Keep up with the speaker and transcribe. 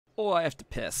Oh, I have to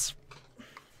piss.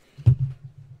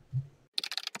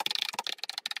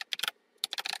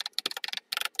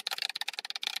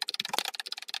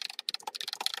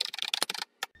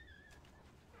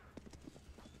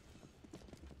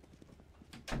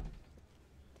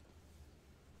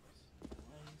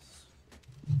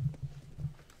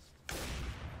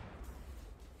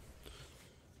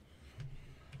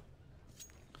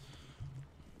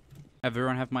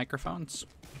 Everyone have microphones?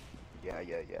 Yeah.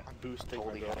 I'm boosting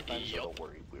Totally my hacking, girlfriend. so don't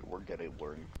worry. We're gonna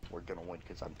learn. We're gonna win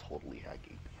because I'm totally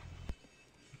hacking.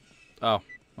 Oh,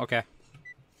 okay.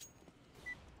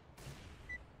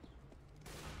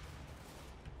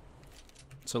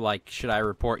 So, like, should I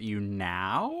report you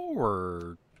now,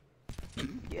 or...?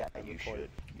 Yeah, you should.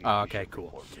 Oh, okay,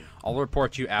 cool. I'll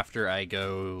report you after I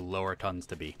go lower tons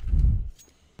to B.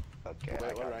 Okay.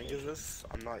 Wait, what rank is this?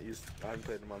 I'm not used. I haven't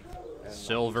played in a month. And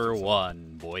Silver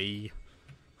 1, boy.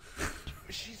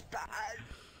 She's bad.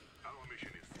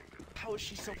 How is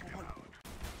she silver 1?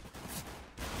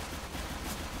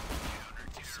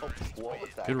 So, what was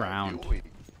that Good guy round. doing?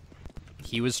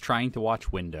 He was trying to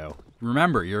watch window.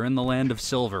 Remember, you're in the land of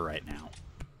silver right now.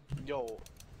 Yo,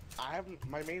 I haven't.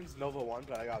 My main's Nova 1,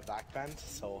 but I got back banned,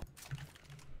 so.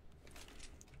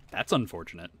 That's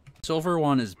unfortunate. Silver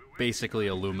 1 is basically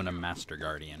Aluminum Master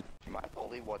Guardian. Am I the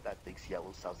only one that thinks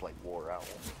yellow sounds like WAROWL?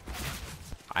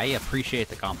 I appreciate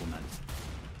the compliment.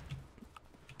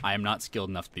 I am not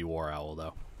skilled enough to be WAROWL,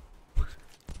 though.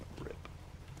 Rip.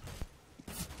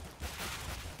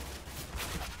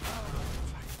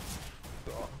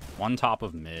 One top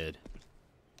of mid.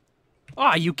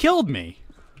 Ah, you killed me!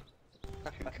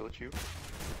 Who killed you?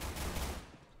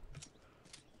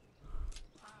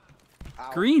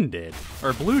 Ow. Green did.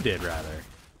 Or blue did, rather.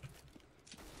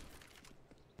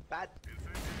 Bad.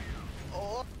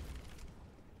 Oh.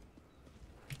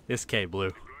 This K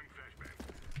blue.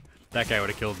 That guy would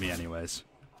have killed me anyways.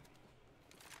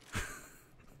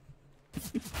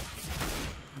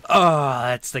 Oh,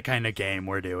 that's the kind of game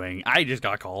we're doing. I just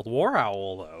got called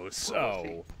WAROWL, though,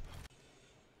 so...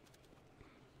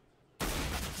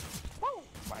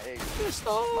 My aim.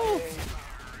 Pistol!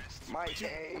 My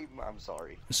aim. I'm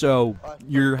sorry. So,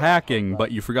 you're hacking,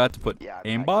 but you forgot to put Yeah,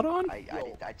 aimbot on?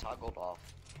 I toggled off.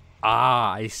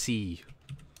 Ah, I see.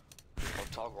 I'll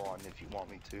toggle on if you want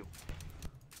me to.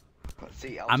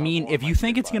 See, I mean, if you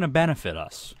think it's gonna benefit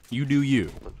us, you do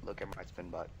you. Look at my spin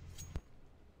bot.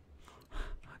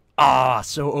 Ah,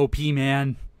 so OP,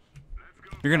 man.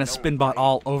 You're gonna spin bot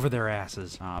all over their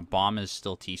asses. Bomb is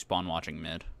still T-spawn watching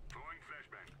mid.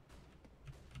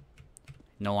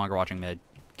 No longer watching mid.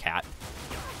 Cat.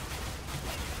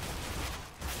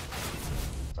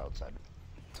 It's outside.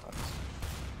 Tons.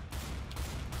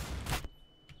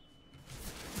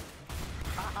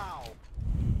 Ow!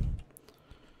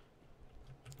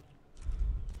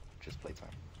 Just playtime.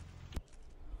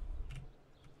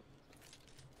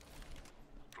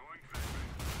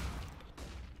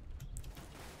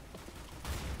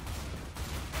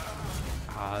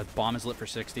 Bomb is lit for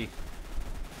 60.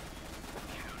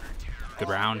 Good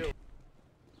round.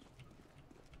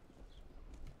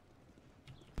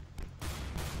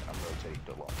 I'm rotating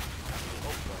to long.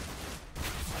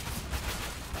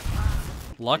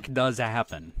 Luck does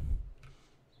happen.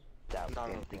 That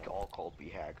didn't think all called me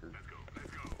hacker.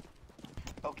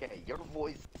 Okay, your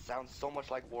voice sounds so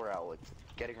much like WAROWL. It's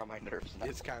getting on my nerves now.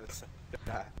 It's kind of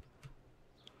bad.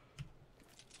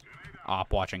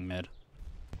 Op watching mid.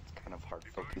 It's kind of hard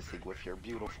focusing with your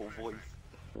beautiful voice.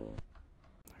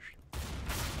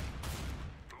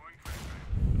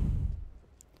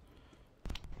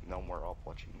 No more op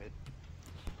watching mid.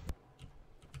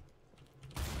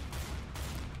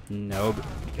 No,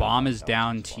 bomb is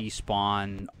down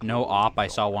T-spawn. No op, I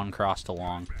saw one cross to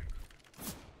long.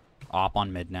 Op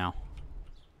on mid now.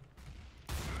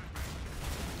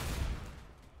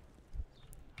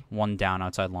 One down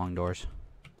outside long doors.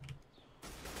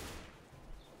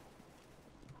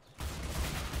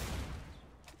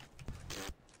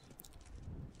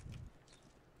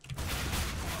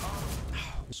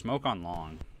 Smoke on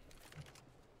long.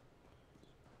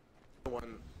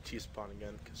 One T-spawn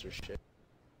again, because they're shit.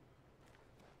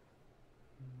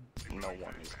 No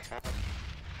one is cat.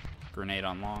 Grenade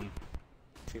on long.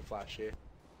 Team flash here.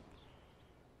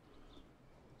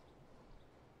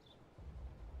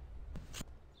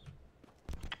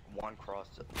 One cross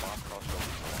over.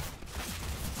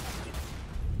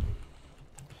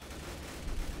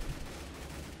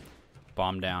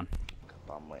 Bomb down.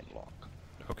 Bomb lane lock.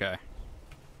 Okay.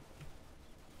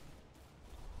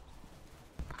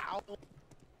 Ow!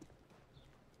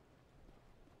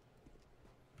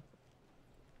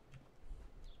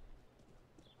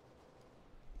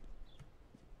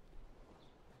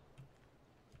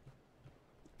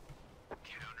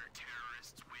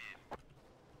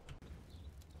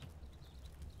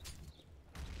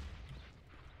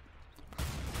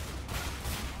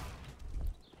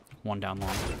 One down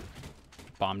long.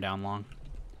 Bomb down long.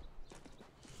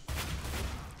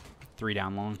 3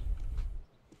 down long.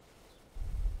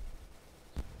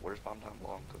 Where's bomb down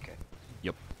long? Okay.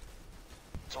 Yep.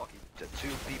 Talking to 2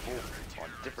 people on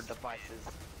different devices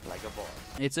like a boss.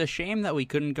 It's a shame that we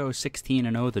couldn't go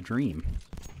 16-0 the dream.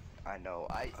 I know.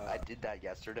 I did that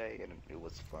yesterday and it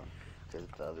was fun because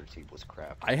the other team was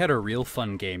crap. I had a real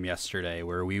fun game yesterday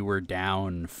where we were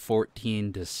down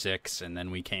 14-6 and then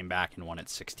we came back and won at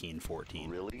 16-14.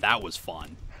 Really? That was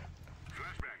fun.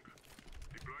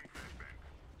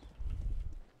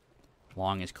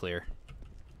 Long is clear.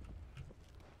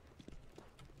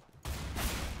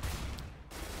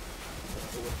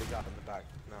 What they got in the back?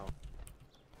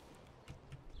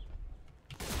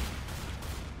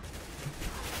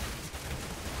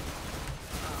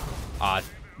 No.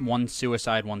 One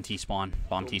suicide, one T-spawn.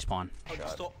 Bomb T-spawn. Oh, you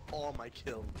stole all my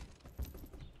kills.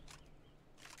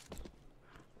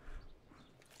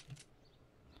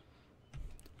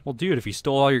 Well, dude, if you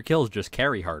stole all your kills, just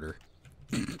carry harder.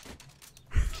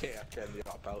 Okay, I can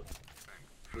hop out.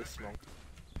 This smoke.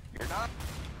 You're not.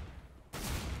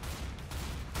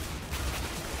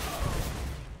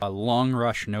 A long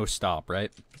rush, no stop,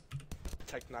 right?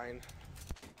 Tech 9.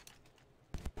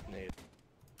 Nade.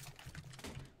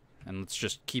 And let's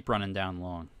just keep running down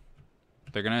long.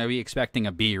 They're gonna be expecting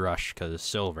a B rush because it's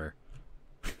silver.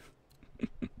 We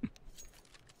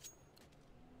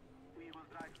will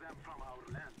drive them from our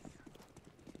lands.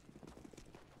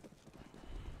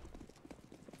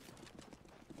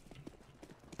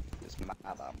 This is my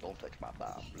bomb. Don't touch my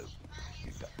bomb, Blue.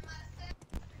 You got.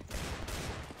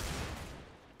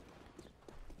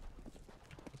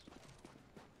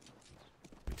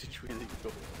 Did you really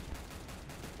go?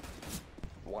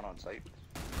 One on site.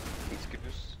 He's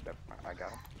goose. Yep, I got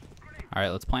him. All right,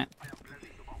 let's plant.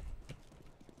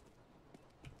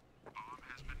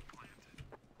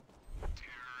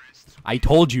 I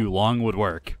told you long would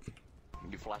work.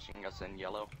 You flashing us in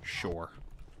yellow? Sure.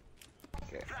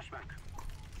 Okay.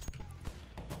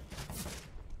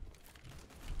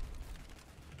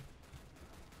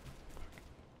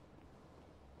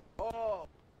 Oh!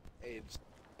 AIDS.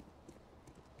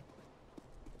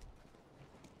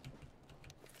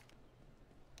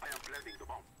 I am planting the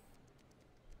bomb.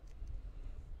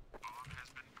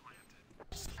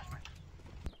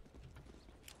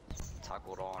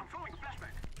 Toggled on. Throwing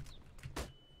flashback.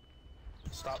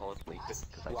 Stop. Totally. Because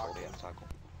I told him to toggle.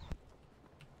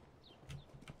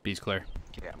 B's clear.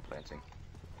 Okay, I'm planting.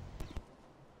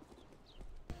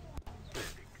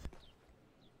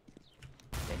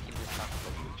 Yeah, keep this top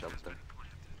from each other.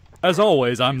 As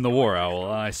always, I'm the War Owl.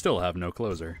 I still have no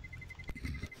closer.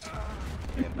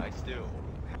 And I still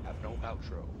have no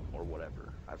outro or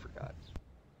whatever. I forgot.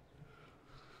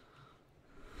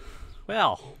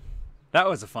 Well, that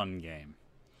was a fun game.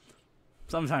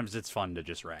 Sometimes it's fun to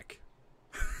just wreck.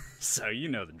 So you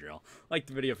know the drill. Like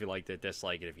the video if you liked it,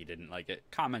 dislike it if you didn't like it.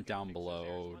 Comment down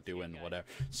below, doing whatever.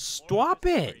 Stop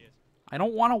it! I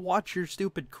don't want to watch your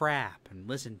stupid crap and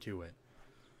listen to it.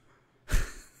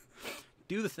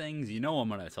 Do the things you know I'm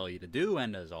going to tell you to do,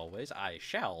 and as always, I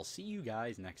shall see you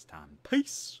guys next time.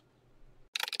 Peace!